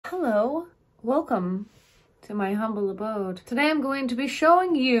Hello, welcome to my humble abode. Today I'm going to be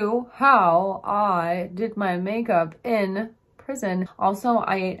showing you how I did my makeup in prison. Also,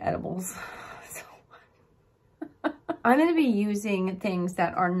 I ate edibles. I'm going to be using things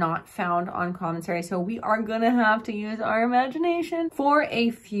that are not found on commentary, so we are going to have to use our imagination for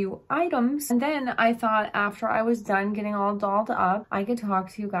a few items. And then I thought after I was done getting all dolled up, I could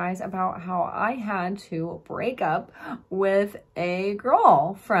talk to you guys about how I had to break up with a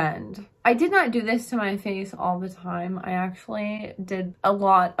girlfriend. I did not do this to my face all the time. I actually did a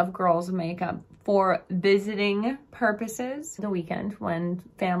lot of girls' makeup for visiting purposes. The weekend when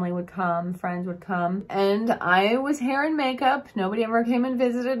family would come, friends would come, and I was hair and makeup. Nobody ever came and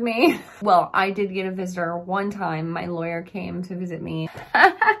visited me. Well, I did get a visitor one time. My lawyer came to visit me.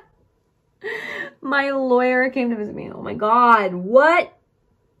 My lawyer came to visit me. Oh my God, what?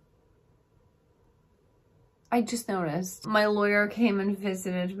 I just noticed. My lawyer came and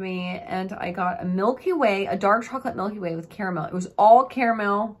visited me and I got a Milky Way, a dark chocolate Milky Way with caramel. It was all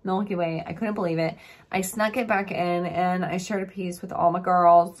caramel Milky Way. I couldn't believe it. I snuck it back in and I shared a piece with all my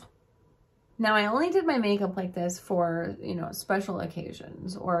girls. Now, I only did my makeup like this for, you know, special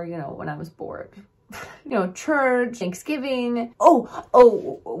occasions or, you know, when I was bored. You know, church, Thanksgiving.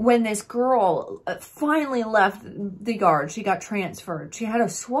 When this girl finally left the yard, she got transferred. She had a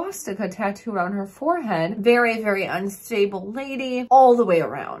swastika tattooed on her forehead. Very, very unstable lady all the way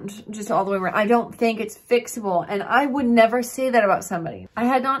around, just all the way around. I don't think it's fixable. And I would never say that about somebody. I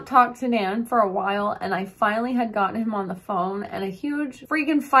had not talked to Dan for a while and I finally had gotten him on the phone and a huge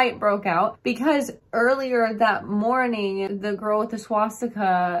freaking fight broke out because earlier that morning, the girl with the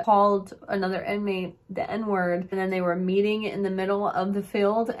swastika called another inmate the N-word, and then they were meeting in the middle of the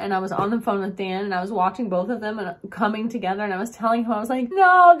field, and I was on the phone with Dan, and I was watching both of them and coming together, and I was telling him, I was like,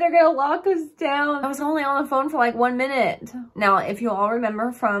 no, they're gonna lock us down. I was only on the phone for like 1 minute. Now, if you all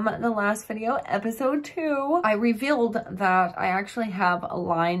remember from the last video, episode 2, I revealed that I actually have a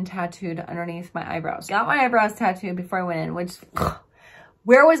line tattooed underneath my eyebrows. Got my eyebrows tattooed before I went in, which,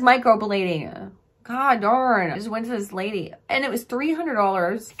 where was microblading? God darn, I just went to this lady and it was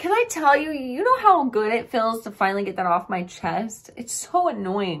 $300. Can I tell you, you know how good it feels to finally get that off my chest? It's so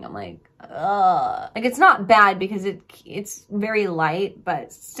annoying. I'm like, ugh. Like, it's not bad because it's very light,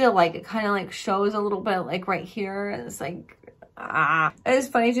 but still, like, it kind of like shows a little bit like right here. And it's like, ah. It was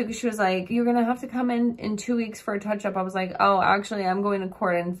funny too because she was like, you're gonna have to come in 2 weeks for a touch-up. I was like, oh, actually, I'm going to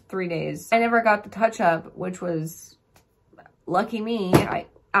court in 3 days. I never got the touch-up, which was lucky me.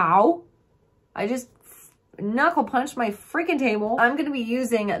 I just knuckle punched my freaking table. I'm going to be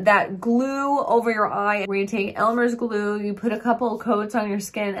using that glue over your eye where you take Elmer's glue, you put a couple of coats on your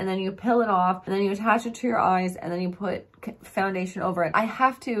skin, and then you peel it off, and then you attach it to your eyes, and then you put foundation over it. I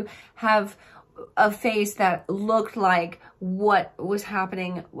have to have a face that looked like what was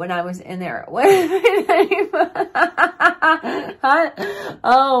happening when I was in there.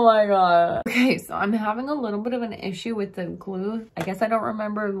 Oh my God. Okay, so I'm having a little bit of an issue with the glue. I guess I don't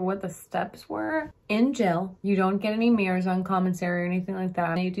remember what the steps were. In jail, you don't get any mirrors on commissary or anything like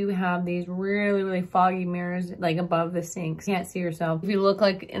that. They do have these really, really foggy mirrors like above the sinks. You can't see yourself. If you look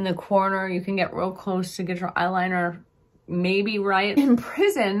like in the corner, you can get real close to get your eyeliner maybe right. In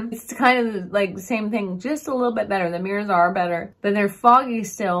prison, it's kind of like the same thing, just a little bit better. The mirrors are better, but they're foggy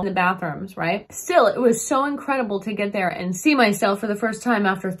still in the bathrooms, right? Still, it was so incredible to get there and see myself for the first time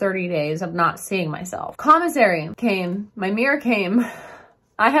after 30 days of not seeing myself. Commissary came, my mirror came.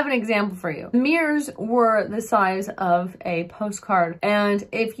 I have an example for you. Mirrors were the size of a postcard, and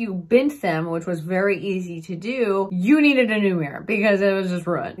if you bent them, which was very easy to do, you needed a new mirror because it was just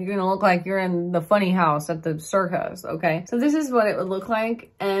ruined. You're gonna look like you're in the funny house at the circus, okay? So this is what it would look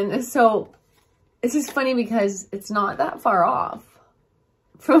like, and so it's just funny because it's not that far off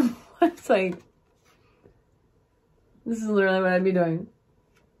from what's like, this is literally what I'd be doing.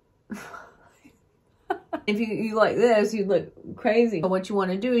 If you like this, you look crazy. But what you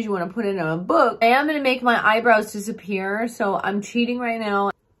want to do is you want to put it in a book. I am going to make my eyebrows disappear, so I'm cheating right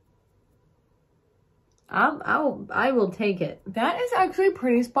now. I will take it. That is actually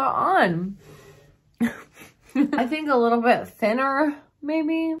pretty spot on. I think a little bit thinner,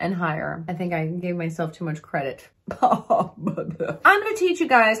 maybe, and higher. I think I gave myself too much credit. I'm going to teach you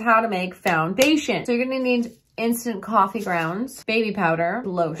guys how to make foundation. So you're going to need instant coffee grounds, baby powder,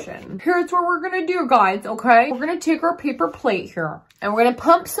 lotion. Here's what we're gonna do, guys, okay? We're gonna take our paper plate here and we're gonna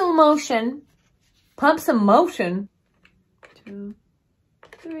pump some motion. 2,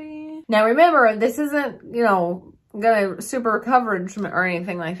 3. Now remember, this isn't, you know, gonna super coverage or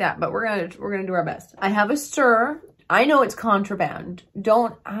anything like that, but we're gonna do our best. I have a stir. I know it's contraband.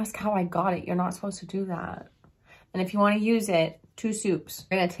 Don't ask how I got it. You're not supposed to do that. And if you want to use it, 2 soups.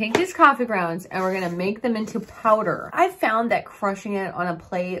 We're gonna take these coffee grounds and we're gonna make them into powder. I've found that crushing it on a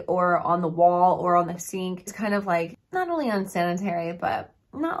plate or on the wall or on the sink is kind of like, not only unsanitary, but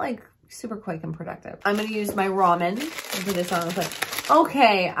not like super quick and productive. I'm gonna use my ramen and put this on the plate.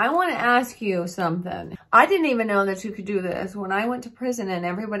 Okay, I wanna ask you something. I didn't even know that you could do this. When I went to prison and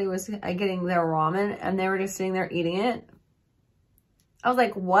everybody was getting their ramen and they were just sitting there eating it, I was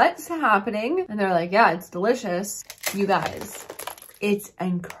like, what's happening? And they're like, yeah, it's delicious. You guys, it's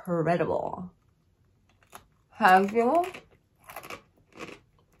incredible. Have you?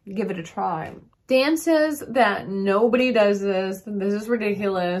 Give it a try. Dan says that nobody does this. This is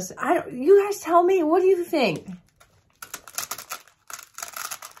ridiculous. You guys tell me, what do you think?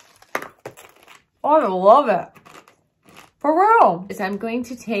 Oh, I love it. For real. I'm going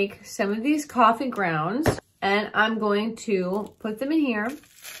to take some of these coffee grounds and I'm going to put them in here.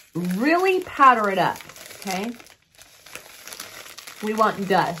 Really powder it up, okay? We want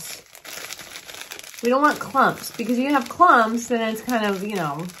dust. We don't want clumps, because if you have clumps, then it's kind of, you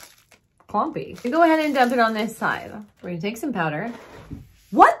know, clumpy. You go ahead and dump it on this side. We're gonna take some powder.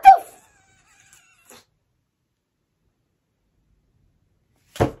 What the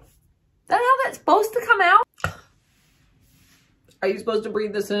Is that how that's supposed to come out? Are you supposed to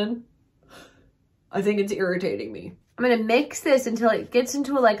breathe this in? I think it's irritating me. I'm gonna mix this until it gets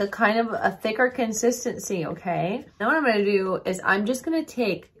into like a kind of a thicker consistency, okay? Now what I'm gonna do is I'm just gonna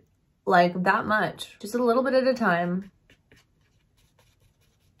take like that much, just a little bit at a time.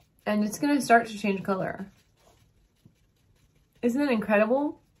 And it's gonna start to change color. Isn't that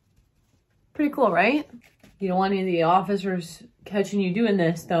incredible? Pretty cool, right? You don't want any of the officers catching you doing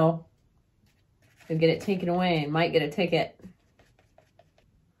this though. You'll get it taken away and might get a ticket.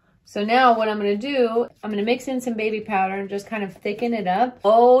 So now what I'm gonna do, I'm gonna mix in some baby powder and just kind of thicken it up.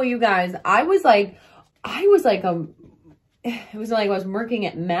 Oh, you guys, it was like I was working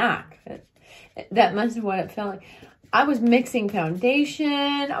at MAC. That must have what it felt like. I was mixing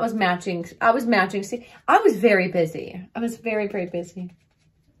foundation. I was matching. I was very busy. I was very, very busy.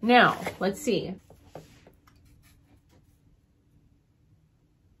 Now, let's see.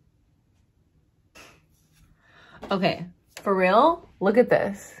 Okay, for real, look at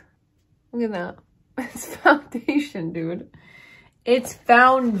this. Look at that. It's foundation, dude. It's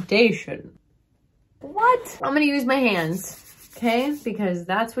foundation. What? I'm gonna use my hands, okay? Because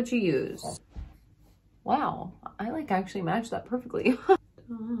that's what you use. Wow, I like actually matched that perfectly.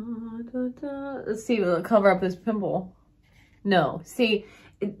 Let's see, will it cover up this pimple? No, see,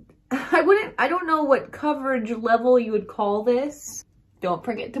 I don't know what coverage level you would call this. Don't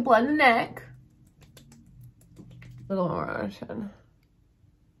forget to blend the neck. A little more on our chin.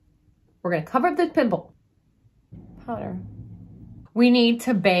 We're gonna cover up this pimple. Powder. We need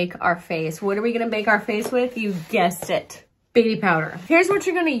to bake our face. What are we gonna bake our face with? You guessed it. Baby powder. Here's what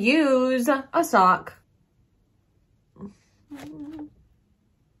you're gonna use. A sock.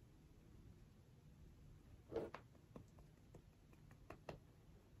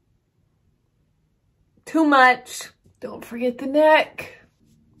 Too much. Don't forget the neck.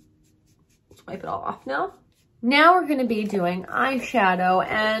 Let's wipe it all off now. Now we're gonna be doing eyeshadow,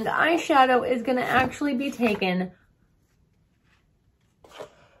 and eyeshadow is gonna actually be taken.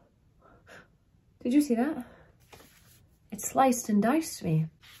 Did you see that? It sliced and diced me.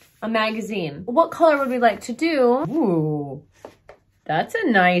 A magazine. What color would we like to do? Ooh, that's a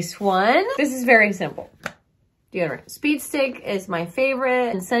nice one. This is very simple. Deodorant. Speed Stick is my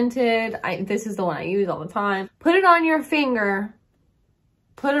favorite and scented. This is the one I use all the time. Put it on your finger.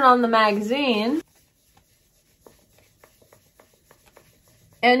 Put it on the magazine.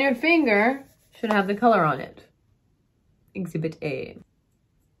 And your finger should have the color on it. Exhibit A.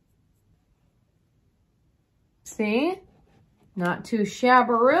 See? Not too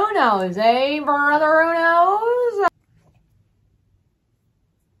shabbaroo-nos, eh, brother-oo-nos?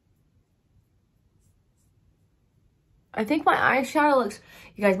 I think my eyeshadow looks...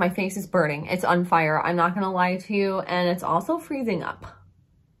 You guys, my face is burning. It's on fire. I'm not gonna lie to you. And it's also freezing up.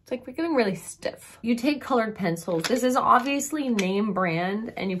 It's like we're getting really stiff. You take colored pencils. This is obviously name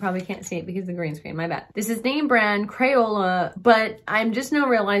brand, and you probably can't see it because of the green screen, my bad. This is name brand Crayola, but I'm just now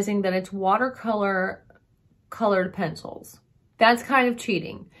realizing that it's watercolor colored pencils. That's kind of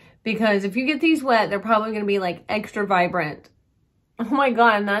cheating, because if you get these wet, they're probably gonna be like extra vibrant. Oh my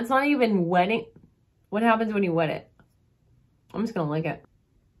God, and that's not even wetting. What happens when you wet it? I'm just gonna lick it.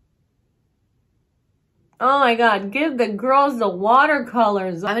 Oh my God, give the girls the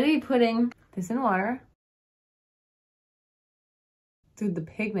watercolors. I'm gonna be putting this in water. Dude, the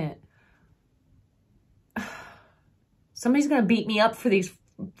pigment. Somebody's gonna beat me up for these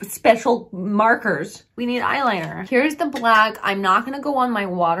special markers. We need eyeliner. Here's the black. I'm not gonna go on my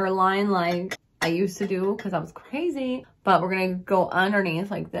waterline like I used to do because I was crazy, but we're gonna go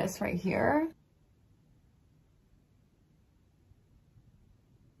underneath like this right here.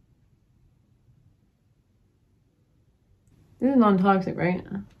 This is non-toxic, right?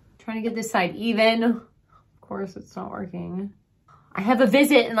 Trying to get this side even. Of course, it's not working. I have a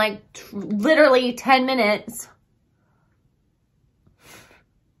visit in like literally 10 minutes.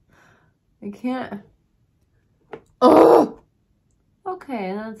 I can't. Oh!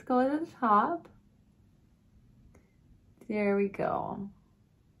 Okay, let's go to the top. There we go.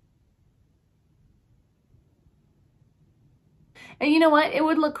 And you know what? It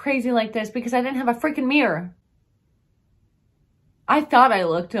would look crazy like this because I didn't have a freaking mirror. I thought I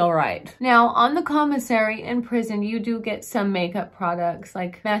looked all right. Now, on the commissary in prison, you do get some makeup products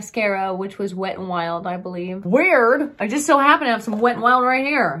like mascara, which was Wet n Wild, I believe. Weird. I just so happen to have some Wet n Wild right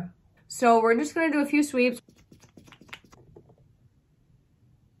here. So we're just gonna do a few sweeps.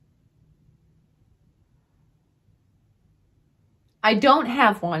 I don't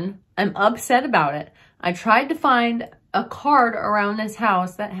have one. I'm upset about it. I tried to find a card around this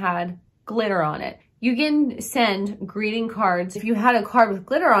house that had glitter on it. You can send greeting cards. If you had a card with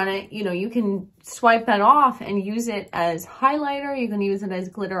glitter on it, you know, you can swipe that off and use it as highlighter. You can use it as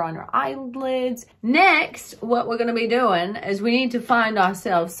glitter on your eyelids. Next, what we're gonna be doing is we need to find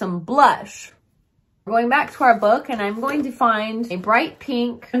ourselves some blush. We're going back to our book and I'm going to find a bright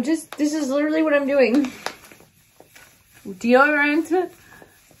pink. This is literally what I'm doing. Deodorant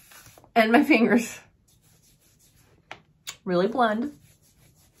and my fingers. Really blend.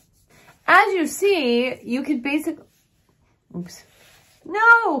 As you see, you could basically, oops.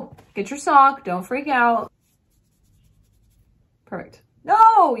 No, get your sock, don't freak out. Perfect.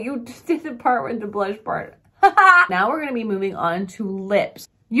 No, you did the part with the blush part. Now we're gonna be moving on to lips.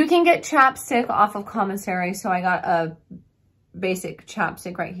 You can get chapstick off of commissary, so I got a basic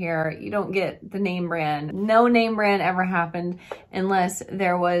chapstick right here. You don't get the name brand. No name brand ever happened unless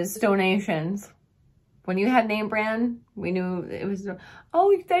there was donations. When you had name brand, we knew it was,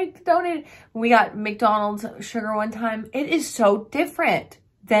 oh, they donated. We got McDonald's sugar one time. It is so different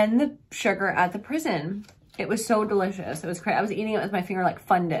than the sugar at the prison. It was so delicious. It was great. I was eating it with my finger like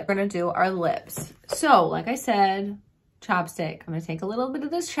Fun Dip. We're gonna do our lips. So, like I said, chapstick. I'm gonna take a little bit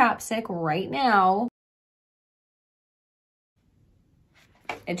of this chapstick right now.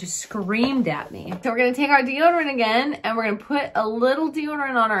 It just screamed at me. So we're gonna take our deodorant again and we're gonna put a little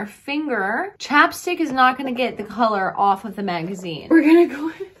deodorant on our finger. Chapstick is not gonna get the color off of the magazine. We're gonna go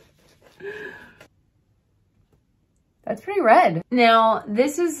in. That's pretty red. Now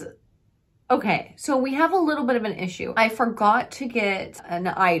this is, okay, so we have a little bit of an issue. I forgot to get an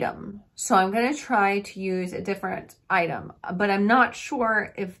item. So I'm gonna try to use a different item, but I'm not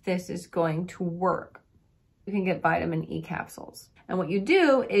sure if this is going to work. You can get vitamin E capsules. And what you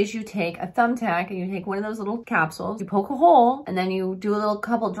do is you take a thumbtack and you take one of those little capsules, you poke a hole, and then you do a little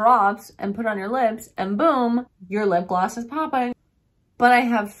couple drops and put on your lips, and boom, your lip gloss is popping. But I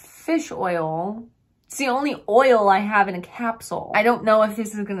have fish oil. It's the only oil I have in a capsule. I don't know if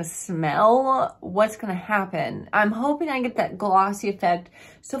this is gonna smell, what's gonna happen. I'm hoping I get that glossy effect,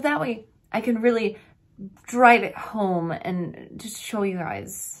 so that way I can really drive it home and just show you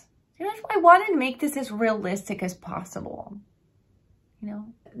guys. You know, I wanted to make this as realistic as possible. You know,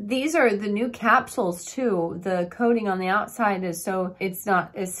 these are the new capsules too. The coating on the outside is so it's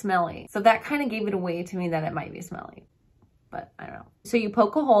not as smelly. So that kind of gave it away to me that it might be smelly, but I don't know. So you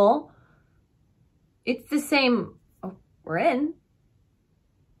poke a hole. It's the same. Oh, we're in.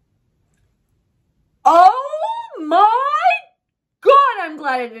 Oh my God, I'm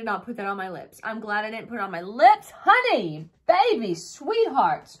glad I did not put that on my lips. I'm glad I didn't put it on my lips. Honey, baby,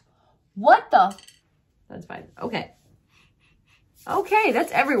 sweethearts. What the? That's fine. Okay. Okay,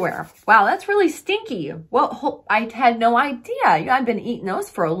 that's everywhere. Wow, that's really stinky. Well, I had no idea. I've been eating those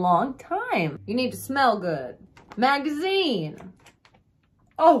for a long time. You need to smell good. Magazine.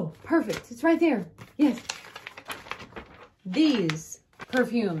 Oh, perfect. It's right there. Yes. These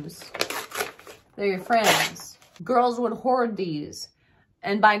perfumes. They're your friends. Girls would hoard these.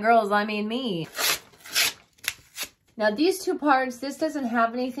 And by girls, I mean me. Now, these two parts, this doesn't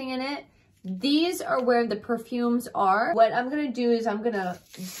have anything in it. These are where the perfumes are. What I'm gonna do is I'm gonna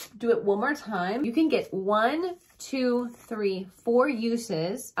do it one more time. You can get 1, 2, 3, 4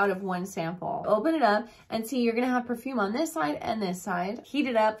 uses out of one sample. Open it up and see you're gonna have perfume on this side and this side. Heat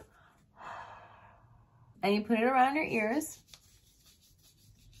it up and you put it around your ears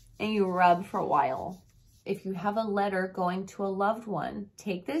and you rub for a while. if you have a letter going to a loved one,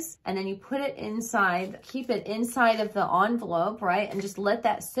 take this and then you put it inside, keep it inside of the envelope, right? And just let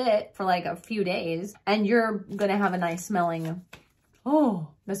that sit for like a few days and you're gonna have a nice smelling, oh,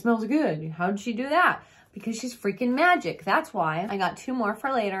 that smells good. How did she do that? Because she's freaking magic. That's why. I got 2 more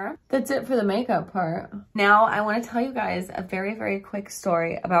for later. That's it for the makeup part. Now I want to tell you guys a very, very quick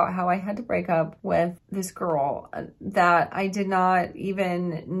story about how I had to break up with this girl that I did not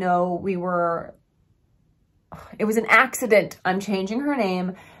even know we were. It was an accident. I'm changing her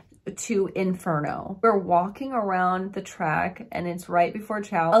name to Inferno. We're walking around the track and it's right before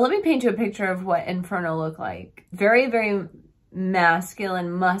chow. Let me paint you a picture of what Inferno looked like. Very, very masculine,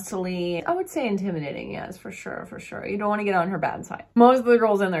 muscly. I would say intimidating, yes, for sure, for sure. You don't want to get on her bad side. Most of the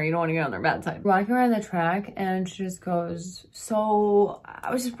girls in there, you don't want to get on their bad side. Walking around the track and she just goes, so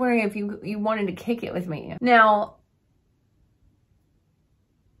I was just wondering if you wanted to kick it with me. Now,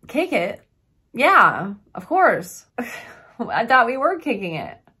 kick it? Yeah, of course. I thought we were kicking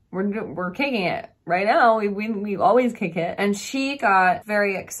it. We're kicking it. Right now, we always kick it. And she got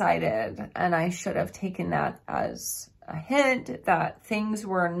very excited and I should have taken that as a hint that things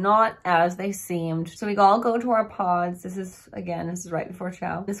were not as they seemed. So we all go to our pods. This is right before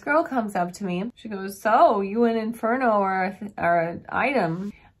chow. This girl comes up to me. She goes, so you and Inferno are an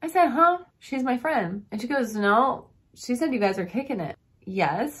item. I said, huh? She's my friend. And she goes, no. She said you guys are kicking it.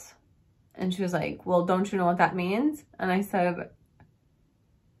 Yes. And she was like, well, don't you know what that means? And I said,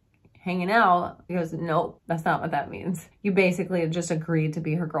 hanging out. He goes, nope, that's not what that means. You basically just agreed to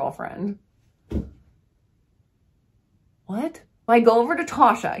be her girlfriend. What? Well, I go over to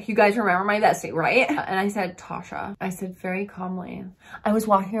Tasha. You guys remember my bestie, right? And I said, Tasha. I said very calmly, I was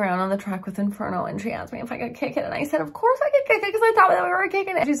walking around on the track with Inferno and she asked me if I could kick it. And I said, of course I could kick it because I thought that we were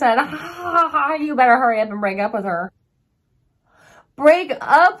kicking it. She said, ha, ha, ha, you better hurry up and break up with her. Break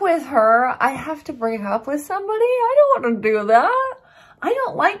up with her? I have to break up with somebody? I don't want to do that. I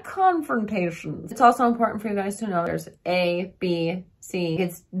don't like confrontations. It's also important for you guys to know there's A, B, C.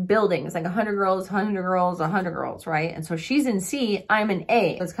 It's buildings, like 100 girls, 100 girls, 100 girls, right? And so she's in C, I'm in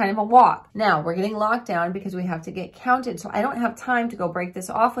A. It's kind of a walk. Now, we're getting locked down because we have to get counted. So I don't have time to go break this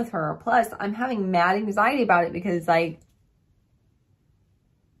off with her. Plus, I'm having mad anxiety about it because, like,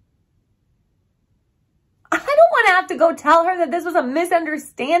 I don't want to have to go tell her that this was a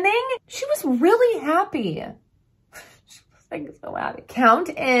misunderstanding. She was really happy. Like, so happy. Count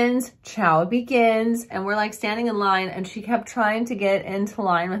ends, chow begins, and we're like standing in line and she kept trying to get into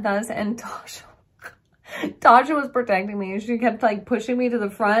line with us and Tasha was protecting me. She kept like pushing me to the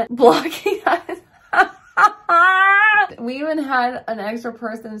front, blocking us. We even had an extra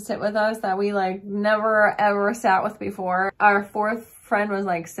person sit with us that we like never ever sat with before. Our 4th friend was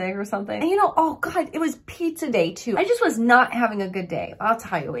like sick or something. And you know, oh God, it was pizza day too. I just was not having a good day. I'll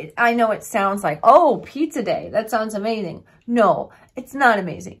tell you, I know it sounds like, oh, pizza day. That sounds amazing. No, it's not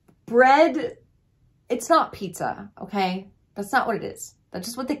amazing. Bread, it's not pizza, okay? That's not what it is. That's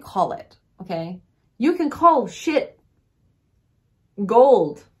just what they call it, okay? You can call shit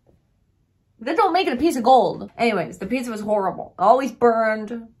gold. That don't make it a piece of gold. Anyways, the pizza was horrible. Always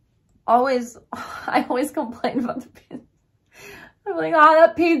burned. Always, I always complained about the pizza. I'm like, oh,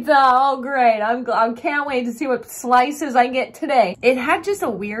 that pizza, oh great. I can't wait to see what slices I get today. It had just a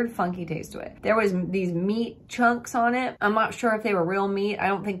weird funky taste to it. There was these meat chunks on it. I'm not sure if they were real meat. I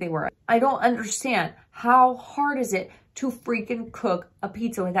don't think they were. I don't understand. How hard is it to freaking cook a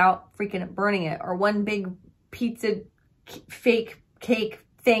pizza without freaking burning it? Or one big pizza fake cake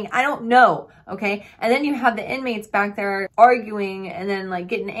thing. I don't know, okay? And then you have the inmates back there arguing and then like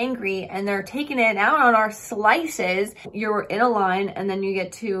getting angry and they're taking it out on our slices. You're in a line and then you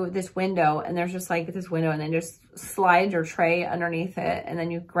get to this window and there's just like this window and then just slide your tray underneath it and then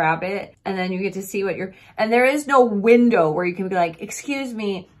you grab it and then you get to see what you're, and there is no window where you can be like, excuse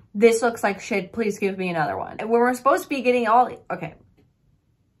me, this looks like shit, please give me another one. And we're supposed to be getting all, okay,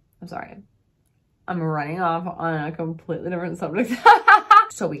 I'm sorry. I'm running off on a completely different subject.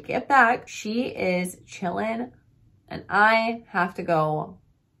 So we get back, she is chilling and I have to go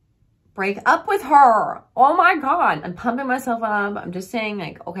break up with her. Oh my God. I'm pumping myself up. I'm just saying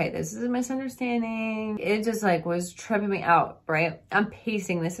like, okay, this is a misunderstanding. It just like was tripping me out, right? I'm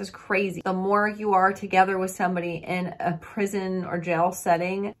pacing. This is crazy. The more you are together with somebody in a prison or jail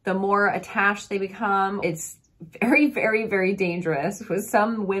setting, the more attached they become. It's very, very, very dangerous with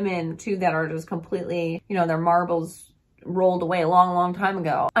some women too that are just completely, you know, their marbles rolled away a long time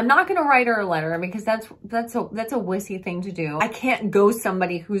ago. I'm not gonna write her a letter because that's a wussy thing to do. I can't ghost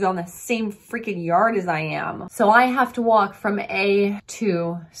somebody who's on the same freaking yard as I am. So I have to walk from A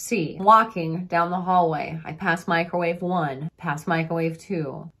to C. Walking down the hallway, I pass microwave 1, pass microwave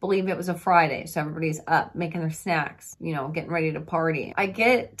 2. Believe it was a Friday, so everybody's up making their snacks, you know, getting ready to party. I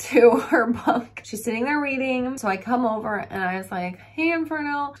get to her bunk. She's sitting there reading. So I come over and I was like, hey,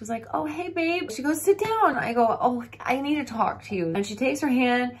 Inferno. She's like, oh, hey, babe. She goes, sit down. I go, oh, I need to talk to you. And she takes her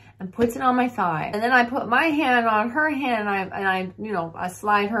hand and puts it on my thigh. And then I put my hand on her hand and I, you know, I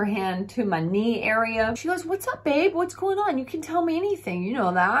slide her hand to my knee area. She goes, what's up, babe? What's going on? You can tell me anything. You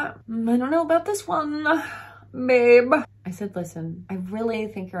know that. I don't know about this one, babe. I said, listen, I really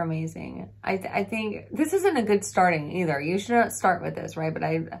think you're amazing. I think this isn't a good starting either. You shouldn't start with this, right? But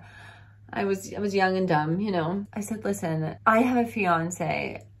I was young and dumb, you know. I said, listen, I have a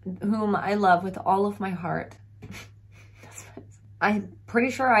fiance whom I love with all of my heart. I'm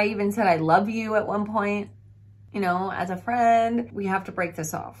pretty sure I even said I love you at one point, you know, as a friend. We have to break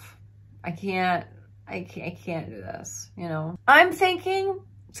this off. I can't do this, you know. I'm thinking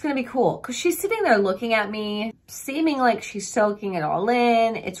it's gonna be cool because she's sitting there looking at me, seeming like she's soaking it all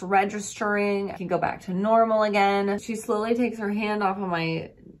in. It's registering. I can go back to normal again. She slowly takes her hand off of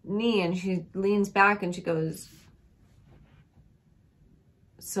my knee and she leans back and she goes,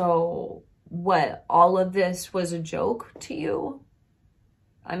 so what, all of this was a joke to you?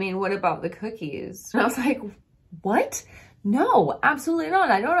 I mean, what about the cookies? And I was like, what? No, absolutely not.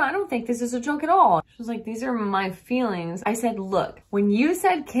 I don't think this is a joke at all. She was like, these are my feelings. I said, look, when you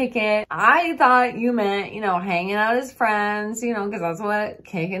said kick it, I thought you meant, you know, hanging out as friends, you know, because that's what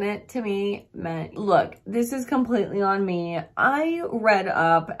kicking it to me meant. Look, this is completely on me. I read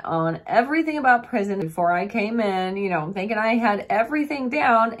up on everything about prison before I came in, you know, thinking I had everything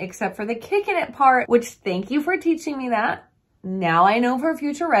down except for the kicking it part, which thank you for teaching me that. Now I know for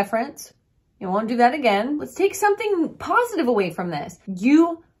future reference. You won't do that again. Let's take something positive away from this.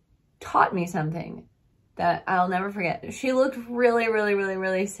 You taught me something that I'll never forget. She looked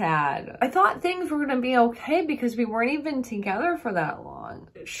really sad. I thought things were gonna be okay because we weren't even together for that long.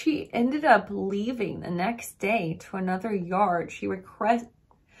 She ended up leaving the next day to another yard. She requested,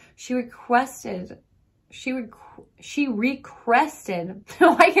 why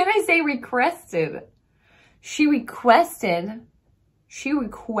can't I say requested? She requested.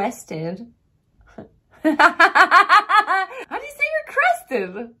 How do you say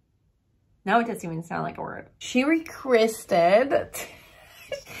requested? Now it doesn't even sound like a word. She requested.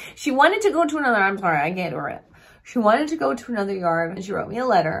 She wanted to go to another, I'm sorry, I get over it. She wanted to go to another yard and she wrote me a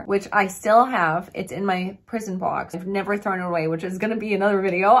letter, which I still have. It's in my prison box. I've never thrown it away, which is going to be another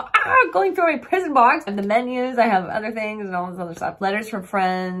video. Going through my prison box. I have the menus, I have other things and all this other stuff. Letters from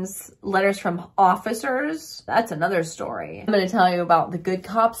friends, letters from officers. That's another story. I'm going to tell you about the good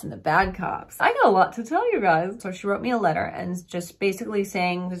cops and the bad cops. I got a lot to tell you guys. So she wrote me a letter and just basically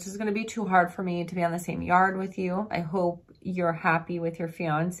saying, this is going to be too hard for me to be on the same yard with you. I hope you're happy with your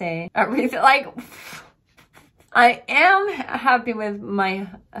fiance. Like, I am happy with my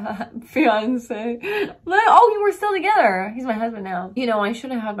fiance. Oh, you were still together. He's my husband now. You know, I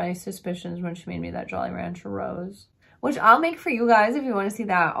should have had my suspicions when she made me that Jolly Rancher rose, which I'll make for you guys if you want to see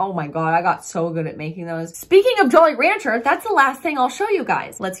that. Oh my God, I got so good at making those. Speaking of Jolly Rancher, that's the last thing I'll show you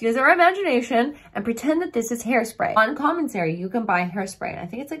guys. Let's use our imagination and pretend that this is hairspray. On commissary, you can buy hairspray. And I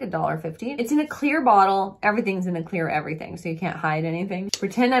think it's like $1.50. It's in a clear bottle. Everything's in a clear everything, so you can't hide anything.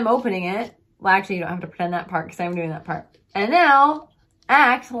 Pretend I'm opening it. Well, actually, you don't have to pretend that part because I'm doing that part. And now,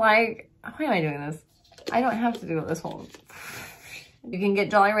 act like, why am I doing this? I don't have to do this whole. You can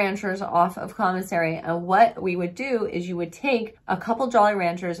get Jolly Ranchers off of commissary. And what we would do is you would take a couple Jolly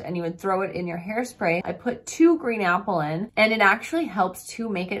Ranchers and you would throw it in your hairspray. I put 2 green apple in and it actually helps to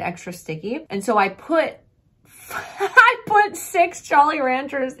make it extra sticky. And so I put 6 Jolly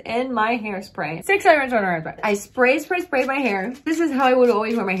Ranchers in my hairspray. 6 Jolly Ranchers in my hairspray. I spray my hair. This is how I would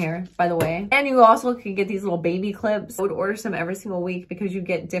always wear my hair, by the way. And you also can get these little baby clips. I would order some every single week because you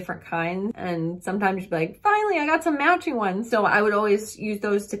get different kinds. And sometimes you'd be like, finally, I got some matching ones. So I would always use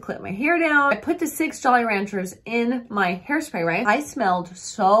those to clip my hair down. I put the 6 Jolly Ranchers in my hairspray, right? I smelled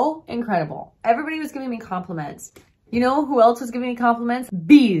so incredible. Everybody was giving me compliments. You know who else was giving me compliments?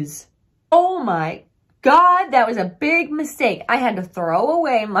 Bees. Oh my God, that was a big mistake. I had to throw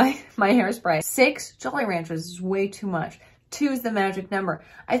away my hairspray. 6 Jolly Ranchers is way too much. 2 is the magic number.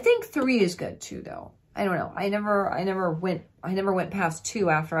 I think 3 is good too, though. I don't know. I never went past 2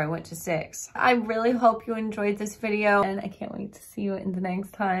 after I went to 6. I really hope you enjoyed this video and I can't wait to see you in the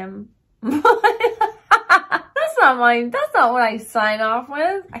next time. That's that's not what I sign off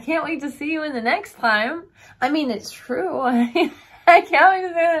with. I can't wait to see you in the next time. I mean, it's true. I can't wait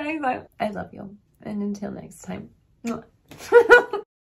to see you in the next time. I love you. And until next time.